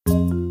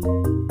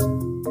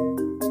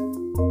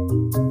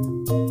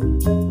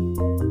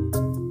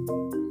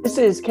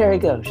is Carrie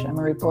Ghosh. I'm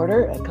a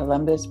reporter at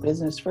Columbus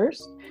Business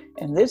First,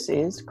 and this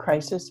is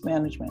Crisis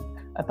Management,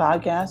 a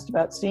podcast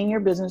about seeing your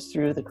business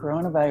through the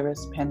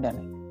coronavirus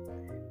pandemic.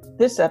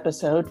 This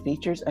episode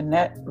features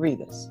Annette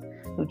Reavis,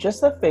 who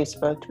just left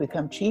Facebook to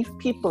become Chief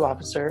People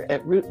Officer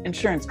at Root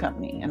Insurance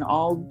Company, an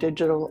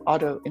all-digital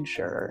auto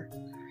insurer.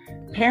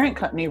 Parent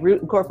company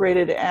Root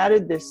Incorporated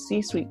added this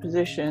C-suite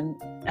position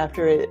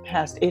after it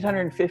passed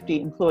 850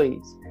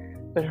 employees.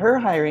 But her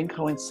hiring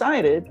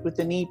coincided with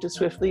the need to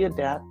swiftly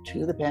adapt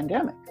to the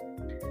pandemic.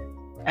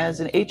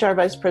 As an HR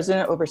vice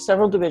president over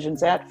several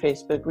divisions at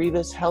Facebook,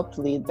 Reavis helped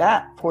lead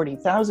that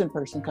 40,000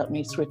 person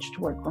company switch to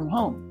work from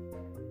home.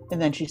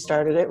 And then she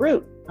started at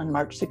Root on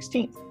March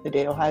 16th, the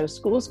day Ohio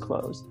schools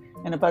closed,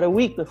 and about a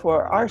week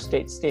before our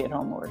state's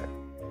stay-at-home order.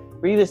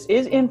 Reavis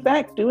is in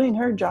fact doing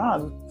her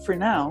job for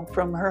now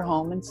from her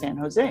home in San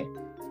Jose.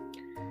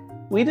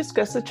 We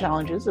discuss the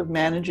challenges of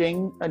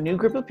managing a new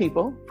group of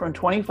people from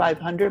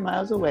 2,500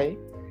 miles away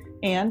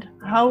and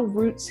how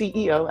Root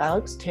CEO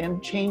Alex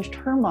Tim changed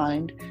her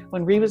mind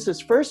when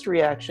Reavis's first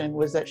reaction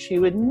was that she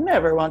would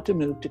never want to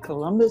move to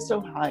Columbus,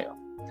 Ohio.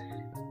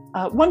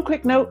 One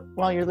quick note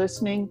while you're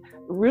listening,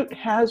 Root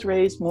has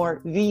raised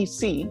more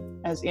VC,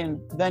 as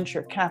in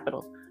venture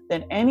capital,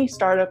 than any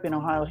startup in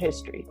Ohio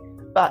history.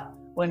 But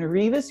when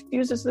Reavis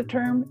uses the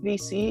term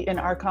VC in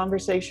our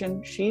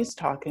conversation, she's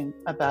talking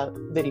about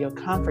video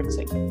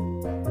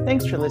conferencing.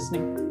 Thanks for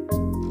listening.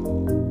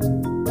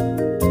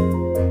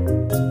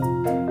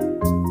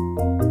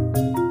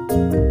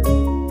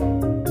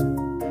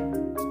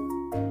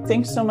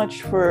 Thanks so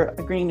much for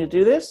agreeing to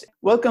do this.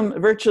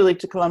 Welcome virtually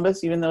to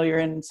Columbus, even though you're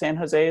in San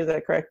Jose, is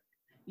that correct?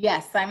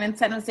 Yes, I'm in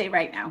San Jose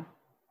right now.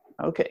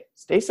 Okay,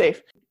 stay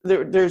safe.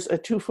 There's a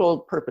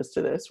twofold purpose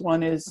to this.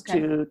 One is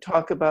to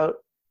talk about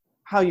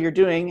how you're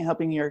doing,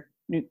 helping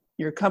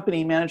your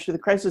company manage through the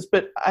crisis.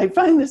 But I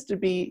find this to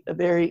be a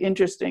very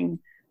interesting,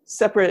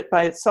 separate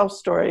by itself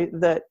story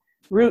that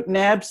Root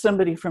nabbed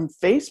somebody from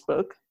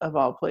Facebook, of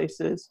all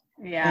places.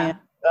 Yeah.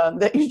 And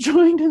that you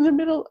joined in the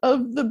middle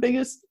of the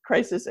biggest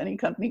crisis any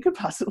company could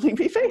possibly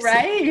be facing.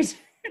 Right.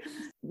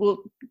 We'll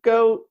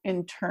go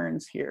in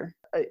turns here.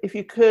 If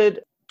you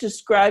could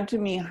describe to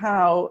me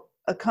how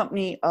a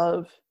company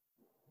of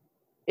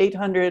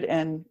 800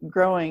 and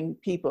growing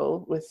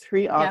people with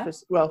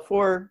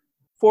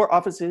four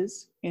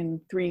offices in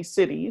 3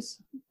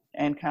 cities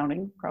and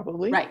counting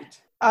probably.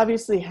 Right.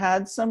 Obviously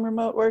had some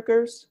remote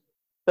workers,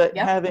 but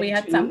having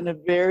to, in a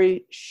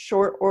very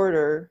short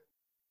order,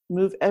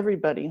 move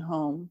everybody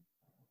home.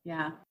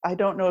 Yeah. I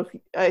don't know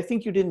I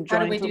think you didn't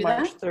join until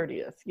March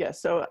 30th. Yeah.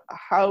 So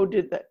how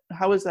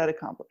was that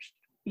accomplished?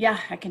 Yeah,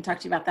 I can talk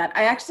to you about that.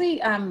 I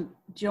actually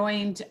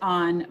joined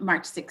on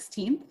March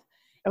 16th.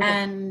 Okay.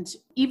 And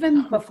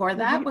even before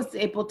that, was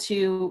able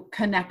to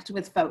connect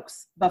with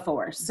folks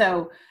before.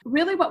 So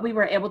really what we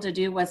were able to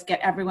do was get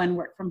everyone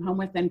work from home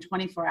within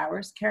 24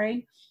 hours,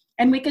 Carrie.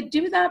 And we could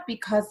do that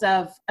because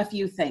of a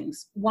few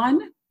things.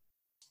 One,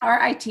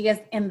 our IT is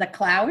in the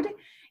cloud.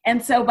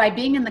 And so by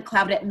being in the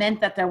cloud, it meant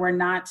that there were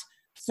not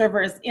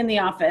servers in the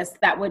office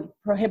that would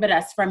prohibit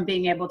us from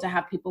being able to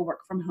have people work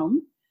from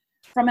home.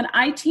 From an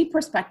IT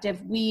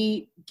perspective,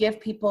 we give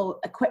people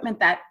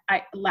equipment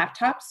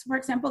laptops, for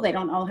example, they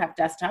don't all have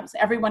desktops.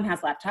 Everyone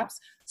has laptops.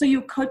 So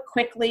you could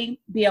quickly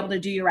be able to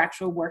do your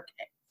actual work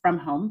from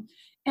home.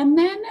 And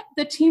then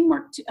the team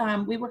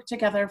we worked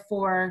together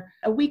for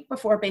a week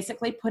before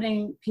basically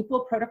putting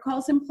people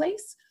protocols in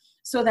place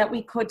so that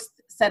we could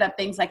set up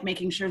things like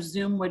making sure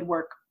Zoom would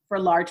work for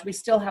we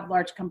still have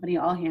large company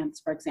all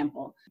hands, for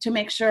example, to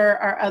make sure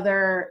our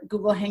other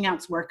Google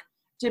Hangouts work,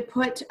 to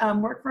put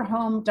work from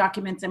home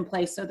documents in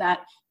place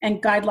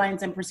and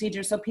guidelines and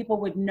procedures so people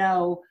would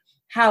know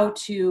how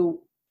to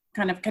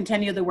kind of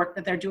continue the work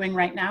that they're doing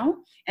right now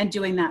and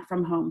doing that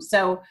from home.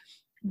 So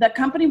the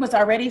company was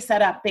already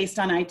set up based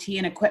on IT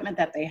and equipment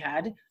that they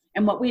had.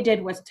 And what we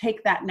did was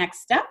take that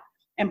next step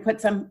and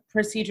put some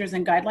procedures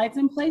and guidelines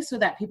in place so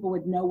that people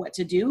would know what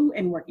to do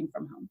in working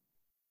from home.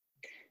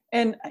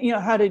 And,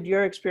 how did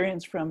your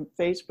experience from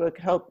Facebook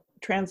help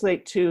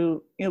translate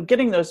to,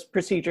 getting those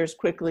procedures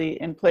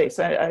quickly in place?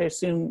 I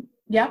assume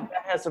that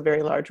has a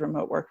very large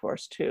remote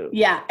workforce too.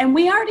 Yeah. And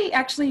we already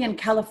actually in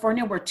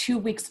California were 2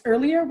 weeks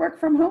earlier work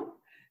from home.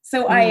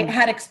 So I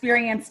had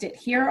experienced it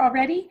here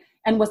already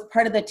and was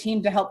part of the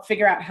team to help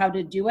figure out how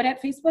to do it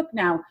at Facebook.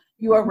 Now,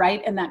 you are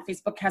right in that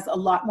Facebook has a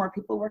lot more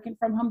people working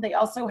from home. They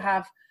also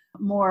have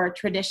more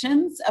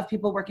traditions of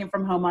people working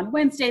from home on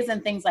Wednesdays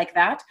and things like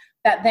that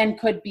then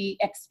could be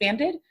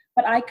expanded.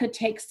 But I could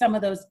take some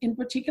of those, in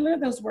particular,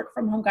 those work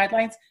from home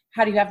guidelines.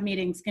 How do you have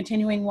meetings,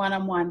 continuing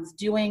one-on-ones,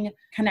 doing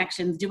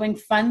connections, doing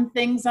fun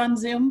things on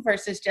Zoom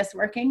versus just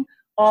working?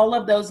 All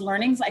of those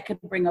learnings I could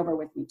bring over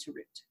with me to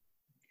Root.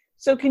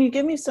 So can you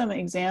give me some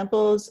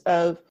examples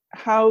of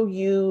how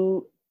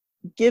you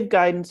give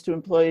guidance to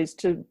employees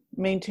to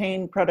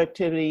maintain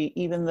productivity,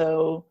 even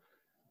though,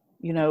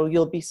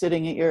 you'll be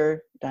sitting at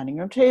your dining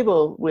room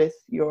table with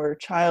your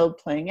child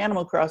playing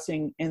Animal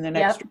Crossing in the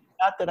next room?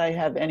 Not that I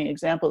have any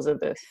examples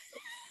of this.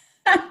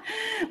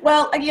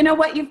 Well, you know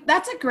what?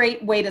 That's a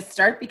great way to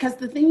start, because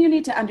the thing you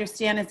need to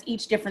understand is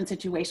each different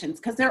situations,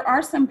 because there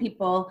are some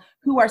people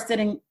who are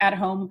sitting at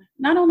home,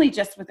 not only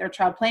just with their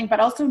child playing, but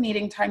also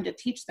needing time to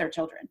teach their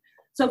children.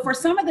 So for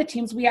some of the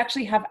teams, we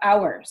actually have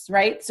hours,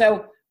 right?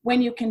 So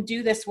when you can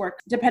do this work,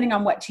 depending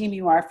on what team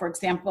you are, for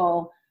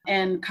example,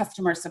 in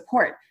customer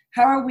support,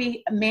 how are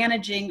we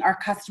managing our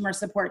customer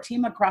support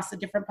team across the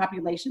different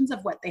populations of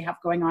what they have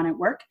going on at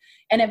work?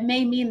 And it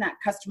may mean that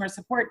customer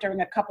support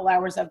during a couple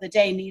hours of the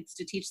day needs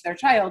to teach their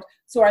child.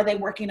 So are they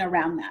working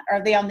around that?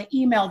 Are they on the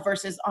email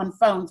versus on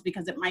phones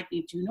because it might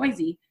be too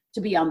noisy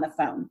to be on the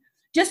phone?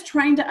 Just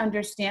trying to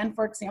understand,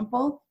 for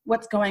example,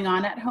 what's going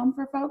on at home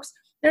for folks.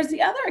 There's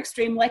the other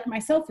extreme, like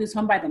myself, who's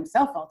home by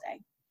themselves all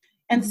day.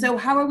 And so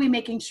how are we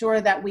making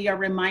sure that we are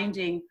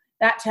reminding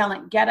that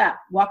talent, get up,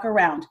 walk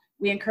around?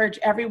 We encourage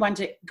everyone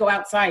to go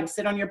outside,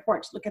 sit on your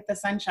porch, look at the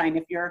sunshine.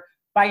 If you're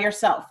by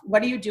yourself,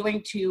 what are you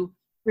doing to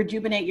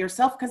rejuvenate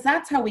yourself? Because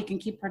that's how we can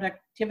keep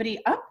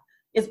productivity up,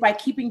 is by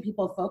keeping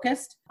people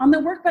focused on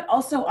the work, but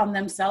also on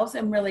themselves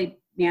and really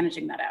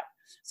managing that out.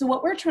 So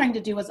what we're trying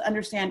to do is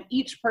understand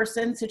each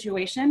person's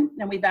situation.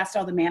 And we've asked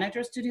all the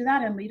managers to do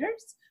that and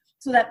leaders,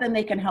 so that then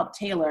they can help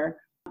tailor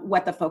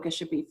what the focus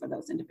should be for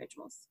those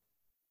individuals.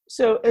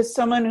 So as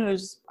someone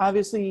who's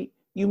obviously,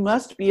 you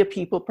must be a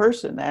people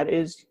person. That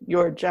is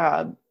your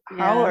job.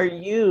 How are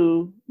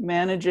you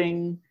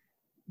managing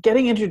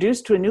getting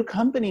introduced to a new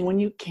company when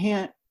you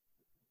can't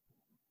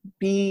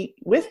be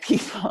with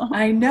people?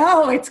 I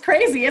know, it's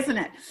crazy, isn't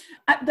it?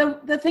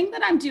 The thing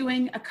that I'm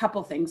doing, a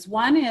couple things.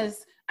 One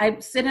is I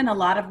sit in a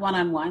lot of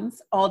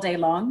one-on-ones all day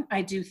long.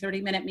 I do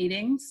 30-minute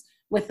meetings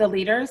with the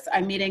leaders.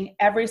 I'm meeting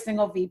every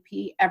single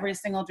VP, every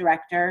single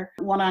director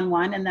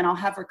one-on-one, and then I'll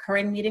have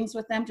recurring meetings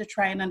with them to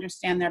try and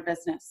understand their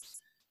business.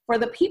 For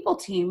the people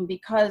team,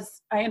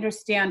 because I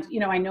understand,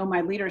 I know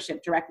my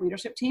direct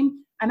leadership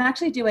team, I'm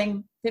actually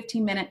doing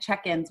 15-minute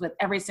check-ins with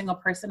every single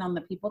person on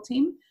the people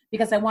team,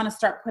 because I want to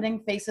start putting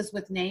faces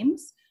with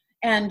names.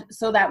 And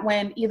so that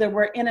when either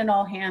we're in an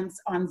all hands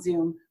on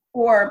Zoom,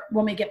 or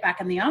when we get back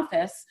in the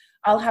office,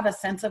 I'll have a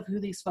sense of who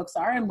these folks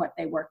are and what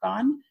they work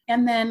on.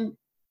 And then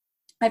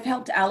I've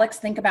helped Alex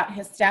think about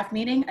his staff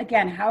meeting.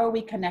 Again, how are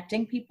we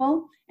connecting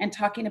people and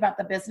talking about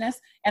the business,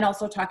 and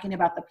also talking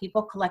about the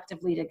people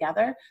collectively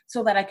together,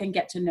 so that I can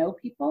get to know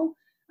people.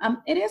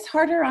 It is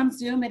harder on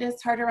Zoom. It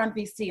is harder on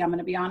VC. I'm going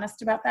to be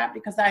honest about that,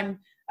 because I'm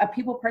a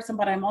people person,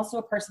 but I'm also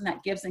a person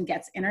that gives and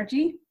gets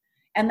energy.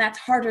 And that's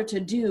harder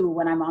to do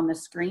when I'm on the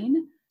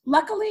screen.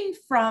 Luckily,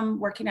 from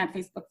working at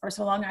Facebook for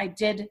so long,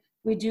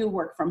 we do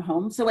work from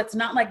home. So it's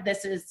not like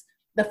this is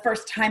the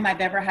first time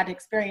I've ever had to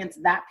experience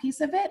that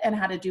piece of it and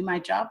how to do my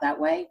job that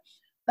way.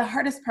 The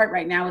hardest part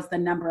right now is the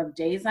number of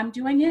days I'm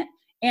doing it,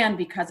 and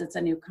because it's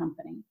a new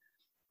company.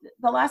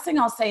 The last thing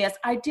I'll say is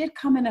I did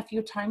come in a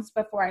few times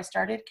before I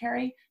started,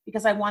 Carrie,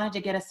 because I wanted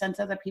to get a sense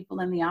of the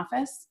people in the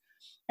office.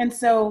 And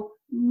so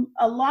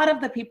a lot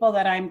of the people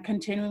that I'm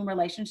continuing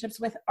relationships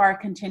with are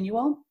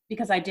continual,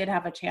 because I did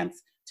have a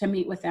chance to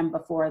meet with them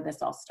before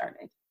this all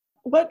started.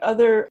 What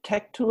other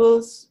tech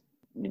tools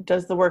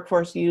does the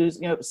workforce use?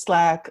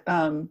 Slack,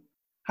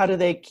 how do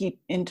they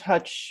keep in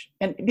touch?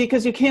 And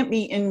because you can't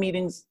be in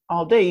meetings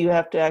all day, you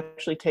have to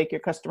actually take your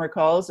customer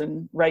calls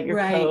and write your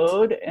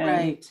code.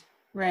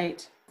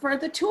 Right. For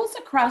the tools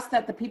across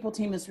that the people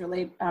team is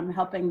really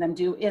helping them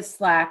do is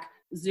Slack,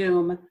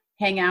 Zoom,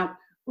 Hangout.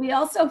 We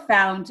also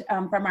found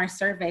from our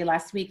survey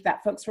last week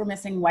that folks were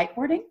missing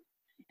whiteboarding.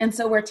 And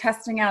so we're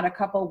testing out a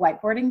couple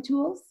whiteboarding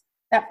tools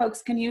that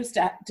folks can use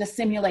to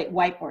simulate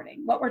whiteboarding.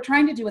 What we're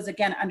trying to do is,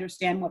 again,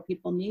 understand what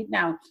people need.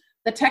 Now,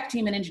 the tech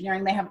team in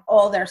engineering, they have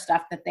all their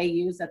stuff that they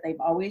use that they've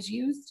always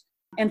used.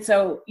 And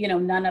so,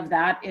 none of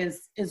that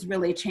is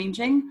really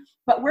changing.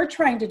 What we're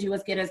trying to do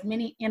is get as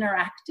many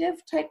interactive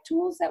type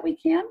tools that we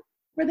can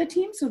for the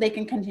team, so they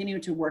can continue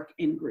to work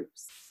in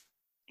groups.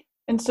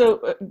 And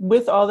so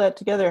with all that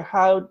together,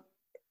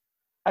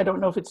 I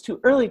don't know if it's too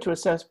early to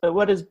assess, but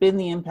what has been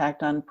the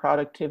impact on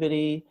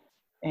productivity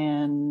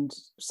and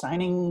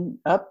signing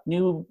up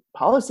new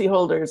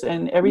policyholders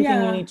and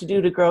everything you need to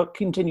do to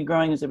continue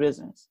growing as a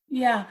business?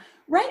 Yeah.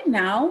 Right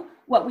now,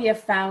 what we have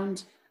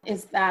found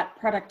is that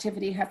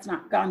productivity has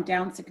not gone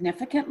down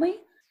significantly.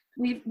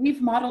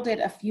 We've modeled it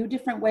a few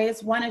different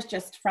ways. One is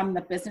just from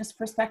the business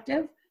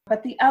perspective,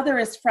 but the other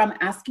is from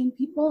asking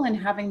people and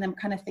having them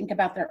kind of think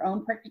about their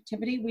own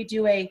productivity. We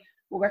do what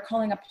we're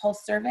calling a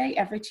pulse survey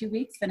every 2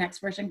 weeks. The next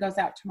version goes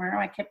out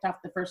tomorrow. I kicked off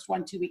the first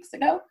one 2 weeks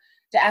ago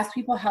to ask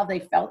people how they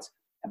felt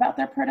about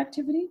their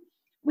productivity.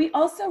 We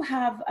also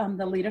have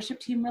the leadership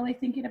team really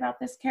thinking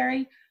about this,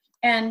 Carrie,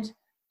 and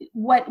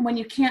when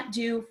you can't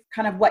do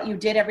kind of what you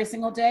did every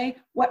single day,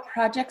 what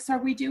projects are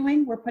we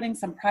doing? We're putting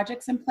some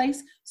projects in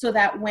place so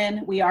that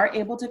when we are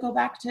able to go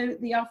back to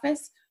the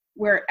office,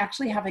 we're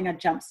actually having a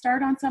jump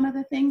start on some of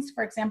the things.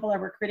 For example, our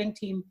recruiting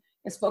team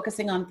is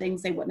focusing on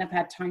things they wouldn't have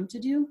had time to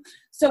do.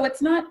 So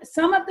it's not,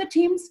 some of the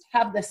teams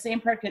have the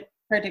same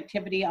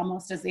productivity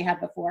almost as they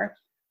had before.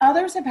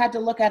 Others have had to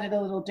look at it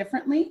a little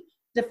differently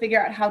to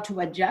figure out how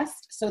to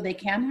adjust so they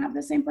can have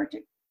the same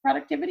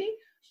productivity.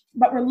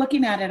 but we're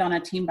looking at it on a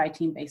team by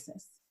team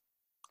basis.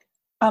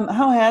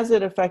 How has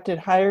it affected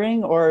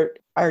hiring, or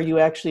are you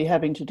actually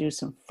having to do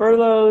some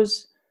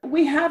furloughs?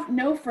 We have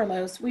no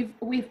furloughs.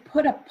 We've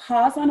put a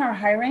pause on our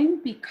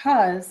hiring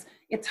because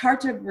it's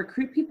hard to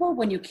recruit people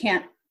when you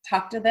can't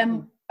talk to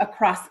them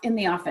across in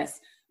the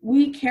office.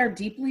 We care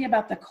deeply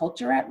about the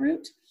culture at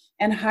Root,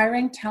 and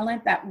hiring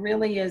talent that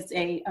really is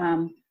a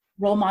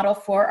role model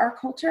for our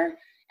culture.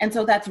 And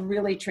so that's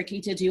really tricky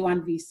to do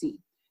on VC.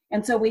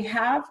 And so we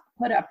have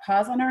put a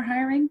pause on our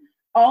hiring.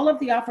 All of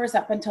the offers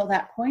up until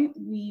that point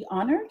we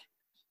honored.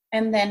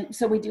 And then,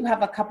 so we do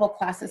have a couple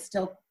classes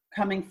still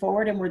coming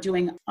forward, and we're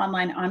doing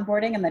online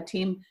onboarding, and the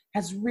team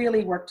has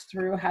really worked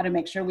through how to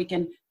make sure we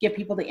can give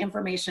people the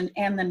information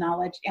and the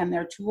knowledge and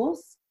their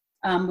tools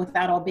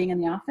without all being in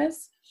the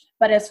office.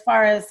 But as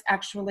far as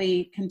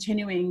actually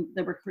continuing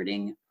the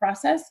recruiting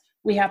process,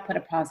 we have put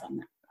a pause on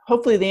that.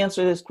 Hopefully the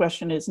answer to this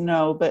question is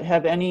no, but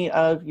have any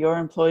of your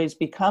employees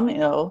become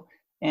ill,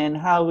 and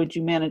how would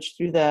you manage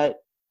through that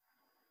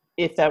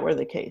if that were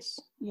the case?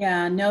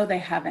 Yeah, no, they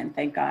haven't,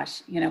 thank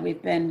gosh.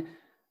 We've been,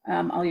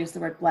 I'll use the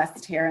word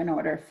blessed here in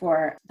order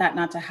for that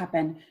not to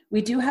happen.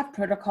 We do have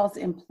protocols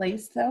in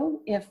place though,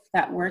 if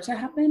that were to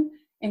happen,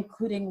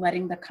 including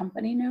letting the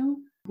company know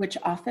which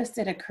office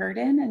it occurred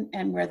in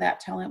and where that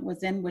talent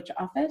was in which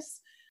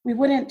office. We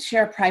wouldn't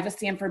share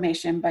privacy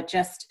information, but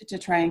just to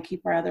try and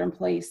keep our other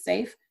employees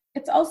safe.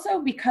 It's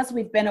also because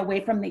we've been away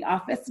from the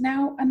office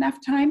now enough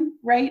time,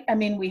 right? I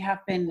mean, we have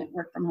been at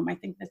work from home. I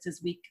think this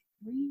is week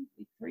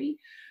three.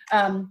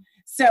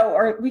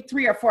 Or week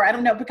 3 or 4, I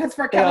don't know, because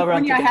for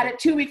California, I had it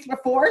 2 weeks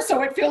before,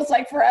 so it feels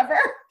like forever.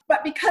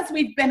 But because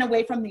we've been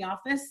away from the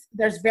office,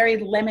 there's very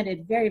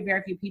limited, very,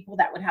 very few people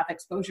that would have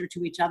exposure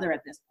to each other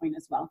at this point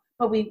as well.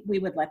 But we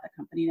would let the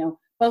company know,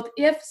 both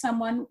if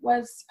someone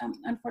was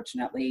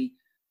unfortunately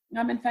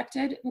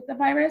infected with the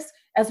virus,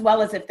 as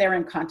well as if they're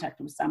in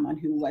contact with someone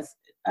who was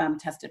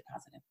tested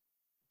positive.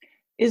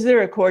 Is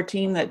there a core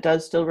team that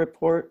does still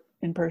report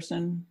in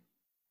person?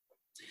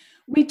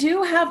 We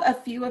do have a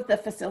few of the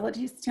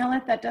facilities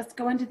talent that does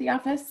go into the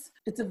office.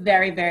 It's a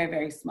very, very,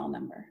 very small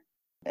number.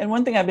 And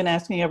one thing I've been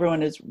asking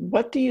everyone is,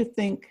 what do you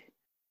think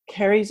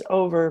carries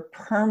over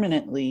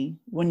permanently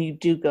when you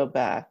do go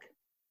back?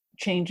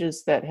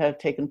 Changes that have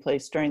taken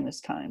place during this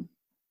time?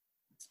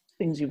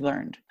 Things you've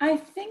learned? I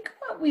think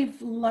what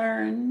we've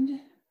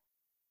learned,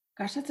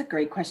 gosh, that's a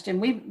great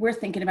question. We're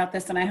thinking about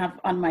this, and I have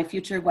on my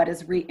future, what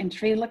does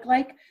re-entry look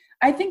like?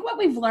 I think what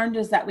we've learned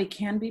is that we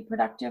can be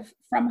productive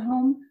from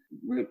home.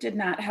 Root did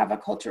not have a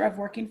culture of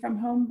working from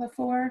home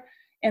before.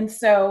 And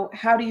so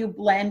how do you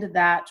blend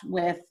that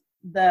with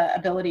the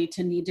ability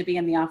to need to be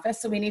in the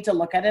office? So we need to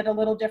look at it a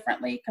little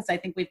differently, because I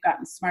think we've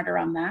gotten smarter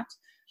on that.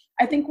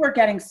 I think we're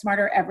getting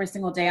smarter every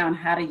single day on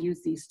how to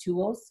use these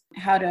tools,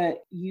 how to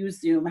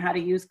use Zoom, how to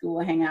use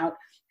Google Hangout,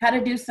 how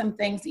to do some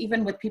things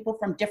even with people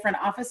from different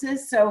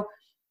offices. So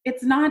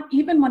it's not,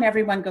 even when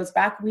everyone goes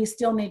back, we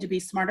still need to be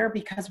smarter,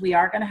 because we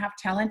are going to have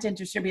talent in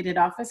distributed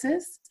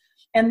offices.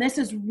 And this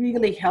has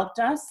really helped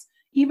us,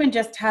 even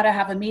just how to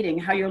have a meeting,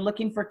 how you're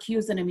looking for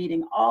cues in a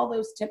meeting. All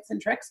those tips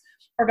and tricks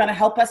are going to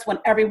help us when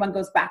everyone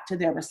goes back to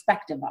their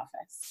respective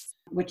office,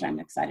 which I'm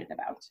excited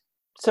about.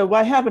 So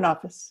why have an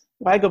office?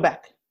 Why go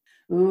back?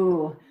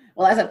 Ooh,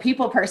 well, as a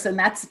people person,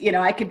 that's,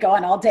 I could go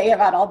on all day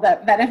about all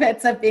the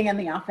benefits of being in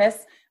the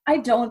office. I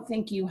don't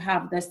think you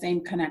have the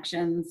same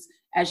connections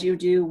as you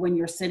do when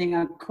you're sitting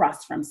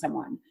across from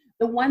someone.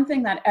 The one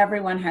thing that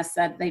everyone has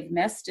said they've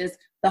missed is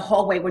the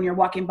hallway when you're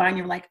walking by and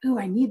you're like, ooh,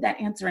 I need that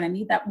answer, and I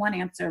need that one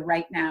answer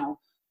right now.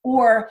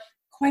 Or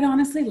quite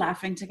honestly,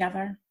 laughing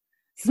together,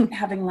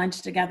 having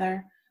lunch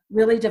together,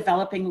 really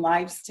developing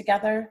lives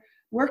together.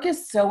 Work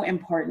is so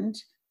important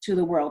to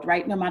the world,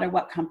 right? No matter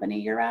what company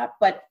you're at,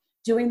 but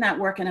doing that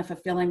work in a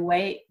fulfilling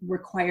way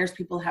requires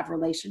people to have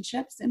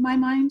relationships, in my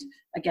mind.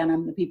 Again,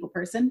 I'm the people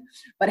person,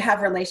 but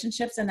have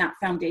relationships and that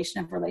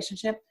foundation of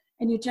relationship.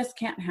 And you just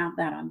can't have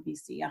that on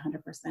VC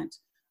 100%.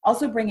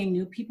 Also, bringing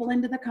new people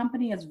into the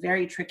company is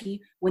very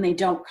tricky when they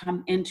don't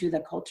come into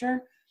the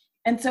culture.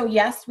 And so,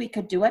 yes, we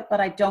could do it,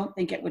 but I don't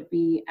think it would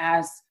be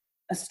as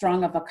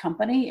strong of a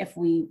company if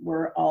we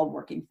were all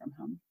working from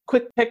home.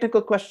 Quick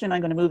technical question.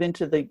 I'm going to move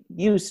into the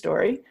you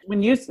story.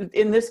 When you,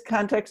 in this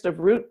context of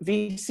Root,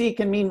 VC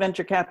can mean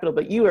venture capital,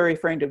 but you are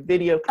referring to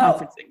video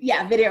conferencing. Oh,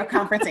 yeah, video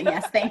conferencing.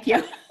 Yes, thank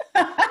you.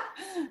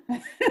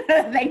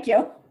 Thank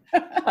you.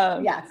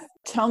 Yes.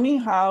 Tell me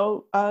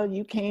how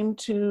you came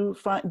to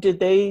find, did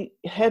they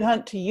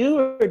headhunt to you,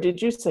 or did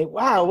you say,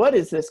 wow, what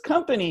is this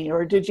company?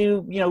 Or did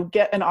you,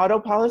 get an auto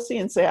policy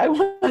and say, I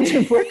want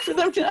to work for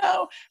them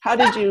now? How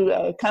did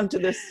you come to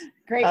this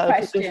Great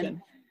question.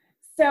 position?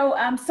 So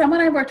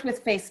someone I worked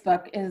with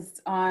Facebook is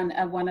on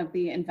one of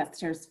the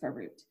investors for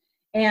Root.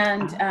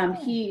 And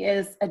he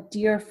is a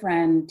dear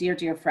friend,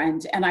 dear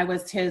friend. And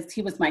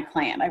he was my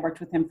client. I worked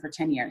with him for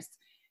 10 years.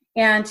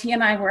 And he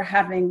and I were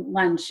having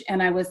lunch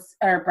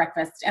or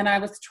breakfast, and I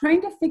was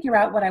trying to figure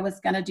out what I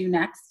was going to do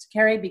next,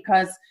 Carrie,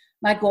 because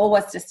my goal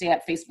was to stay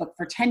at Facebook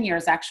for 10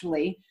 years,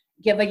 actually,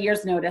 give a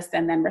year's notice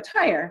and then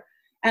retire.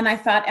 And I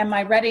thought, am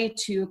I ready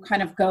to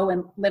kind of go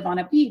and live on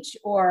a beach,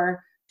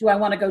 or do I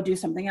want to go do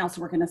something else,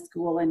 work in a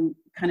school and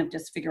kind of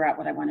just figure out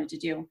what I wanted to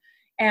do?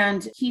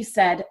 And he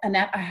said,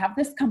 Annette, I have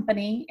this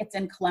company. It's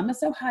in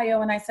Columbus,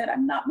 Ohio. And I said,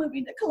 I'm not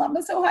moving to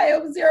Columbus,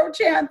 Ohio, zero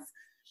chance.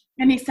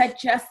 And he said,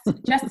 just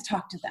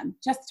talk to them.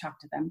 Just talk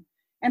to them.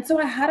 And so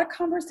I had a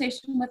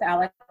conversation with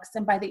Alex.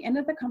 And by the end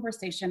of the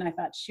conversation, I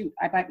thought, shoot,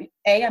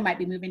 I might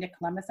be moving to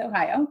Columbus,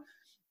 Ohio.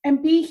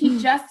 And B, he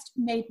just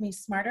made me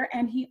smarter.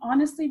 And he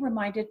honestly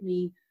reminded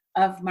me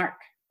of Mark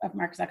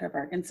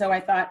Zuckerberg. And so I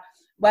thought,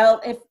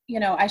 well, if,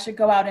 I should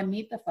go out and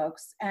meet the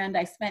folks. And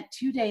I spent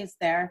 2 days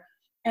there.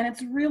 And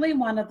it's really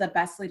one of the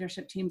best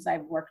leadership teams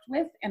I've worked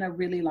with in a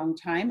really long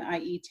time,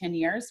 i.e. 10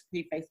 years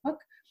pre-Facebook.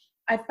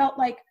 I felt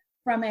like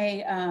from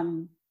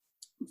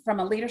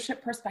a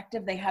leadership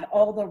perspective, they had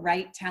all the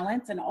right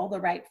talents and all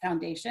the right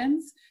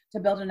foundations to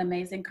build an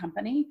amazing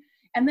company.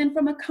 And then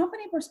from a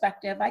company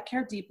perspective, I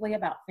care deeply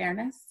about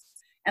fairness.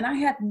 And I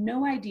had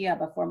no idea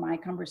before my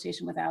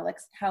conversation with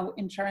Alex how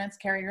insurance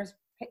carriers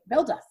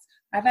build us.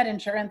 I've had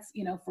insurance,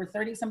 for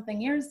 30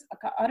 something years,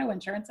 auto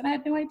insurance, and I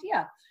had no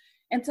idea.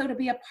 And so to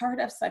be a part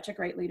of such a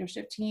great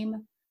leadership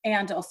team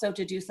and also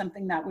to do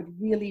something that would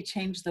really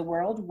change the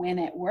world when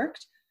it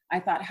worked, I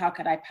thought, how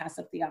could I pass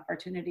up the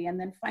opportunity? And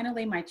then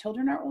finally, my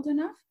children are old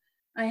enough.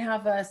 I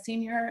have a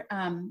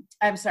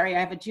I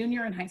have a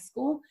junior in high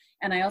school,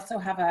 and I also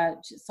have a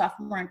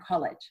sophomore in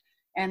college.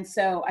 And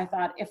so I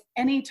thought if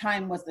any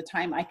time was the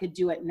time, I could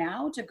do it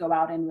now to go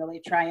out and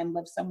really try and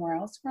live somewhere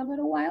else for a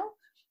little while,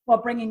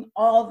 while bringing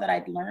all that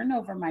I'd learned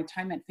over my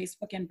time at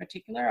Facebook in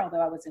particular,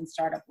 although I was in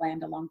startup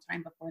land a long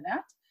time before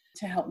that,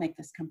 to help make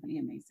this company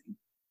amazing.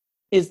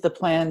 Is the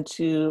plan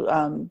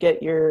to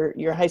get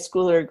your high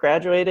schooler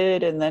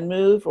graduated and then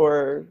move,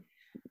 or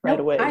right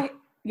away?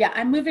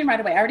 I'm moving right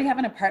away. I already have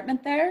an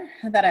apartment there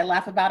that I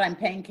laugh about. I'm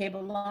paying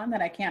cable on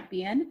that I can't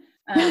be in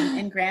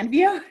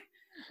Grandview.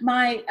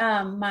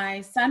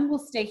 My son will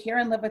stay here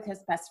and live with his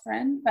best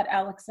friend, but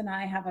Alex and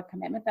I have a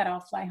commitment that I'll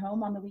fly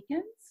home on the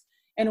weekends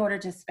in order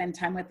to spend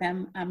time with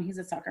him. He's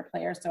a soccer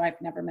player, so I've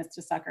never missed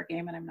a soccer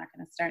game, and I'm not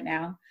going to start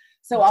now.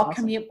 So That's awesome.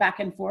 Commute back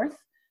and forth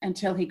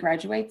until he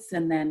graduates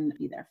and then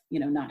be there,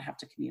 not have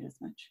to commute as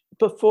much.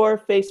 Before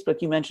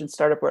Facebook, you mentioned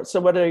Startup World. So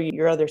what are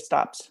your other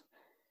stops?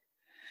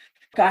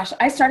 Gosh,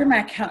 I started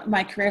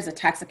my career as a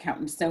tax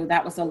accountant, so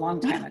that was a long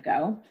time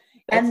ago.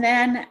 And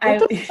then it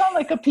doesn't sound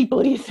like a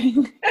people-y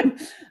thing.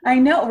 I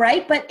know,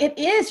 right? But it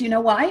is. You know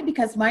why?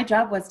 Because my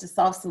job was to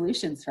solve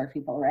solutions for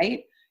people,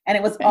 right? And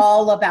it was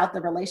all about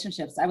the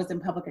relationships. I was in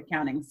public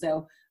accounting.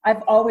 So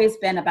I've always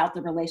been about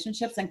the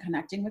relationships and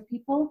connecting with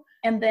people.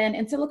 And then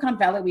in Silicon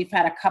Valley, we've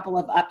had a couple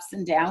of ups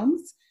and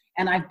downs.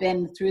 And I've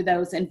been through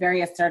those in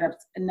various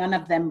startups. And none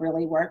of them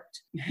really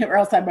worked, or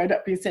else I might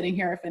not be sitting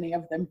here if any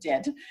of them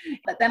did.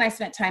 But then I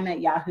spent time at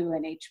Yahoo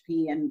and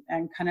HP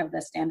and kind of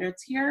the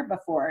standards here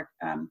before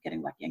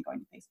getting lucky and going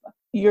to Facebook.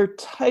 Your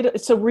title,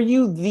 so were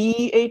you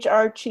the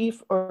HR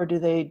chief, or do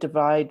they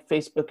divide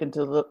Facebook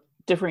into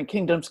different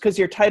kingdoms? Because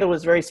your title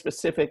was very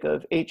specific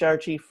of HR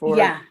chief for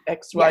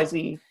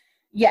XYZ.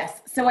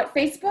 Yes. So at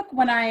Facebook,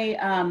 when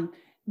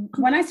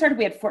I started,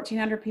 we had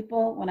 1,400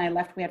 people. When I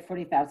left, we had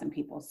 40,000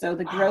 people. So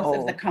the growth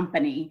of the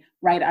company,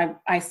 right?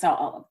 I saw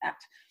all of that.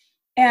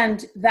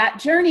 And that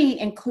journey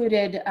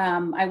included,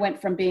 I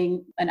went from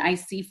being an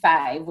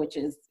IC5, which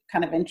is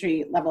kind of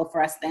entry level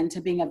for us then,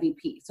 to being a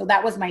VP. So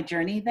that was my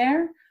journey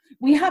there.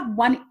 We had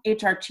one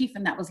HR chief,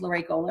 and that was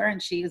Lori Goller,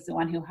 and she is the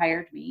one who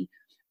hired me.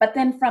 But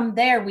then from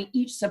there, we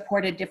each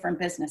supported different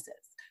businesses.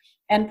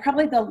 And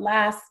probably the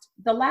last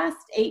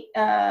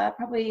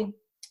probably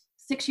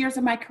 6 years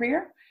of my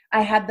career,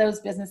 I had those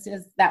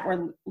businesses that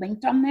were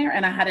linked on there,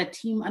 and I had a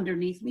team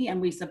underneath me,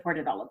 and we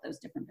supported all of those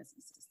different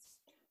businesses.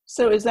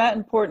 So is that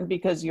important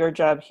because your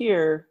job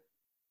here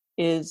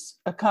is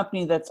a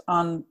company that's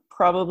on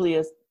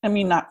probably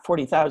not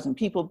 40,000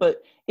 people,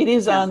 but it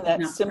is on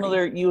that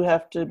similar, 40. You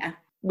have to,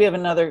 we have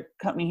another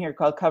company here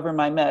called Cover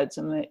My Meds,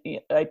 and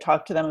I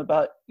talked to them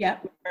about, we're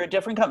a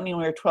different company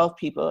when we were 12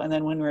 people, and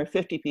then when we were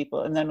 50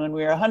 people, and then when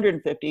we were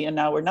 150, and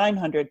now we're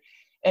 900.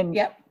 And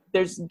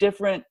there's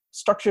different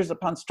structures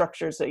upon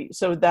structures.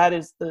 So that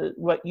is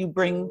what you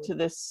bring to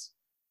this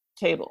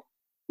table.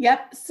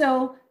 Yep.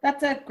 So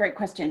that's a great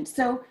question.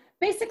 So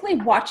basically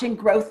watching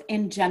growth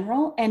in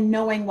general and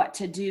knowing what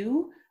to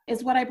do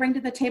is what I bring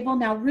to the table.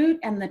 Now, Root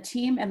and the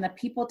team and the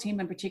people team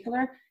in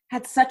particular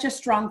had such a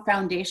strong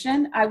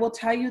foundation. I will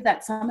tell you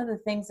that some of the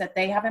things that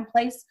they have in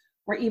place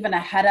were even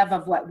ahead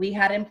of what we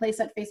had in place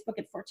at Facebook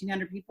at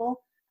 1,400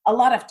 people. A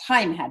lot of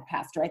time had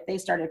passed, right? They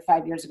started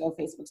 5 years ago.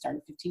 Facebook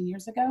started 15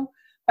 years ago.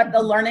 But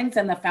the learnings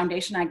and the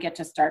foundation I get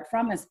to start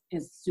from is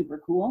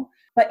super cool.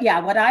 But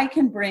yeah, what I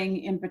can bring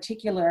in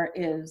particular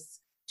is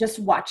just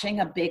watching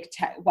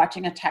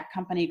a tech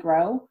company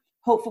grow,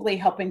 hopefully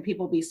helping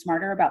people be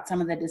smarter about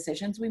some of the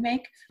decisions we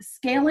make.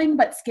 Scaling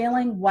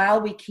while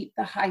we keep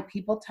the high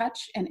people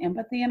touch and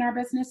empathy in our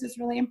business is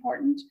really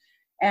important.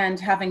 And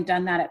having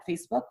done that at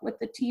Facebook with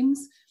the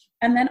teams.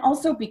 And then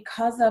also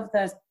because of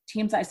the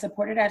teams I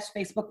supported at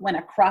Facebook went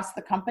across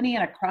the company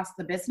and across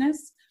the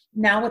business,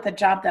 now with the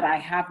job that I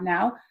have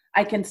now,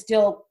 I can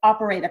still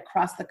operate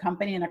across the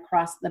company and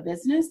across the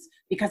business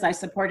because I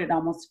supported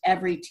almost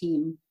every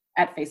team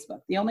at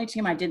Facebook. The only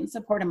team I didn't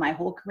support in my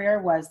whole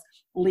career was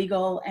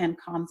legal and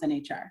comms and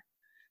HR.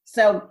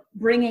 So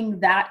bringing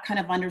that kind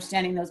of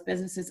understanding those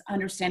businesses,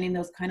 understanding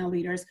those kind of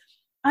leaders,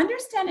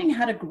 understanding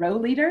how to grow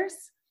leaders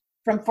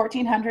from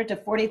 1,400 to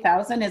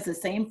 40,000 is the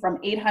same from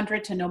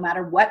 800 to no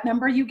matter what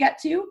number you get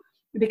to,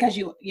 because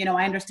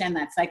I understand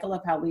that cycle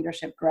of how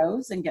leadership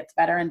grows and gets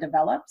better and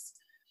develops.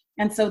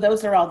 And so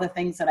those are all the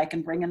things that I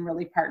can bring and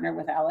really partner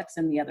with Alex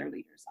and the other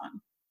leaders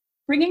on.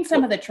 Bringing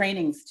some of the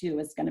trainings too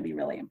is going to be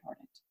really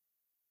important.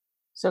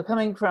 So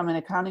coming from an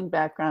accounting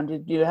background,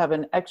 did you have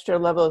an extra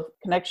level of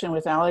connection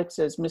with Alex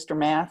as Mr.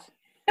 Math?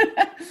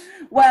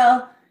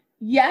 Well,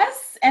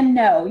 yes and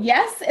no.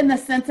 Yes, in the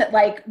sense that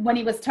like when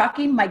he was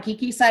talking, my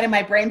geeky side of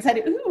my brain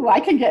said, ooh, I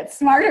can get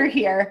smarter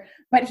here.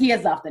 But he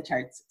is off the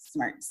charts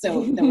smart.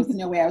 So there was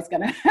no way I was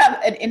going to have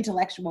an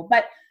intellectual.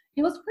 But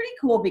it was pretty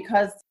cool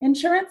because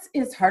insurance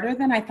is harder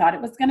than I thought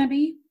it was going to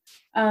be.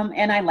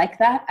 And I like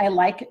that. I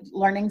like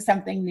learning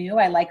something new.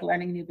 I like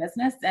learning new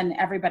business. And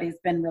everybody's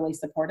been really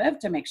supportive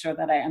to make sure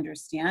that I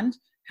understand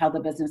how the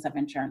business of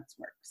insurance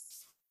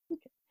works.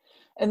 Okay.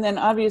 And then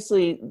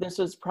obviously this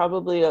was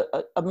probably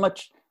a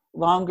much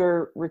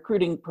longer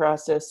recruiting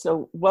process.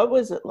 So what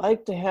was it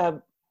like to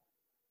have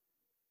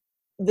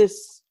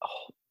this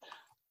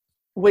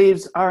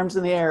waves, arms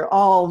in the air,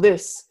 all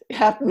this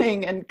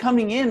happening and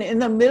coming in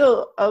the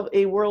middle of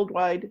a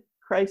worldwide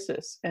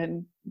crisis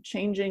and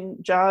changing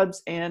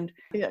jobs and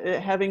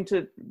having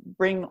to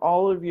bring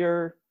all of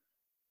your,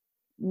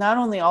 not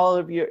only all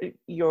of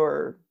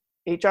your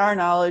HR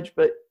knowledge,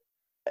 but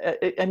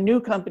a new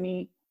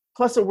company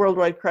plus a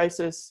worldwide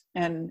crisis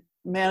and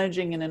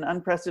managing in an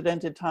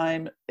unprecedented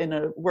time in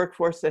a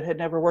workforce that had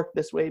never worked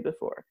this way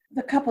before?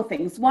 A couple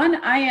things.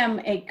 One, I am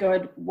a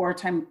good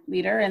wartime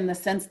leader in the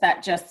sense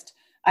that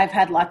I've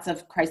had lots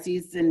of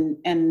crises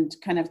and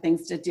kind of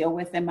things to deal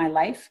with in my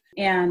life.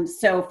 And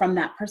so from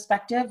that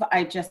perspective,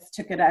 I just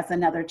took it as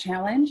another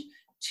challenge.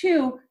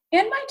 Two,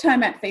 in my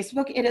time at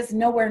Facebook, it is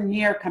nowhere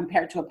near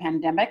compared to a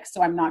pandemic.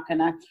 So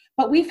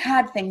but we've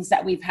had things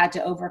that we've had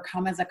to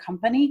overcome as a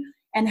company,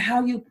 and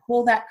how you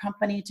pull that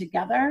company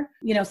together,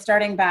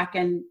 starting back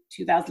in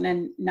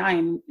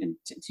 2009,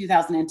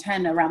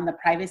 2010, around the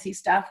privacy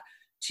stuff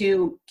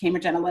to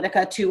Cambridge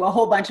Analytica, to a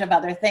whole bunch of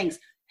other things.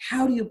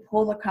 How do you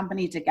pull the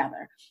company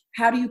together?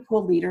 How do you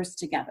pull leaders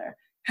together?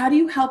 How do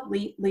you help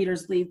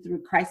leaders lead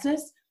through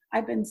crisis?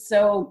 I've been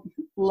so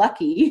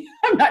lucky,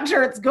 I'm not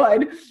sure it's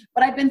good,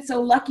 but I've been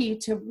so lucky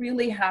to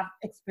really have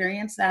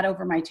experienced that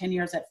over my 10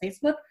 years at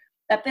Facebook,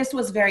 that this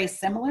was very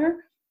similar.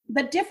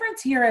 The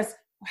difference here is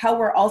how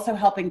we're also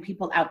helping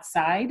people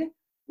outside,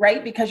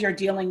 right? Because you're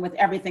dealing with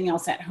everything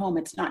else at home.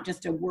 It's not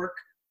just a work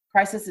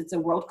crisis, it's a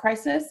world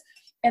crisis.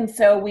 And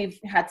so we've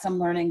had some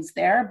learnings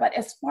there. But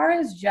as far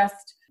as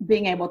just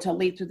being able to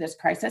lead through this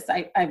crisis,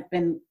 I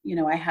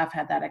have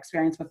had that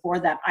experience before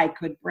that I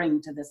could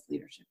bring to this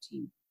leadership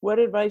team. What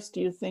advice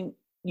do you think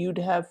you'd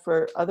have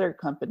for other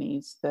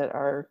companies that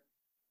are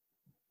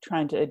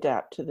trying to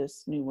adapt to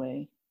this new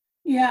way?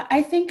 Yeah,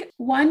 I think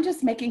one,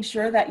 just making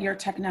sure that your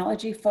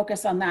technology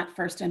focus on that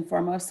first and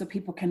foremost, so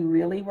people can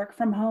really work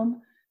from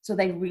home, so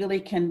they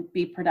really can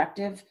be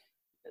productive.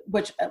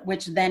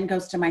 Which then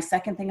goes to my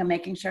second thing of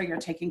making sure you're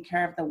taking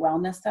care of the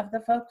wellness of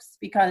the folks,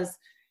 because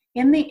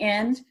in the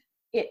end,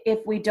 if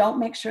we don't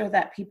make sure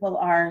that people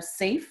are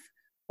safe,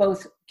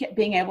 both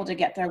being able to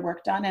get their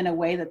work done in a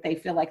way that they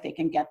feel like they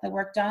can get the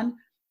work done,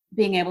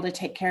 being able to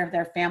take care of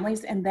their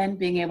families, and then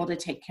being able to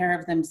take care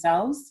of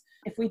themselves.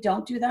 If we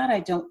don't do that, I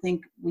don't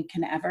think we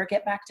can ever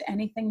get back to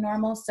anything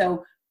normal.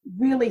 So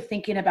really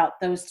thinking about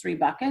those three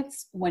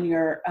buckets when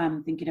you're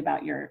thinking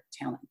about your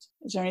talent.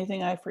 Is there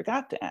anything I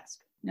forgot to ask?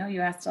 No,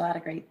 you asked a lot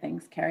of great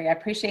things, Carrie. I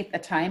appreciate the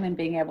time and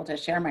being able to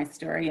share my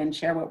story and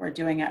share what we're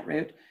doing at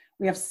Root.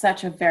 We have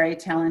such a very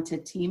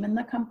talented team in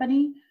the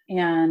company,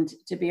 and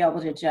to be able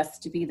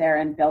to be there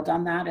and build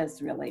on that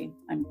is really,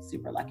 I'm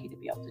super lucky to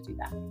be able to do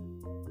that.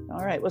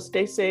 All right. Well,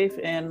 stay safe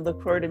and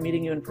look forward to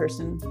meeting you in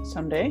person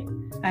someday.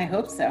 I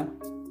hope so.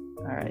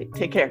 All right.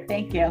 Take care.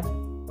 Thank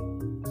you.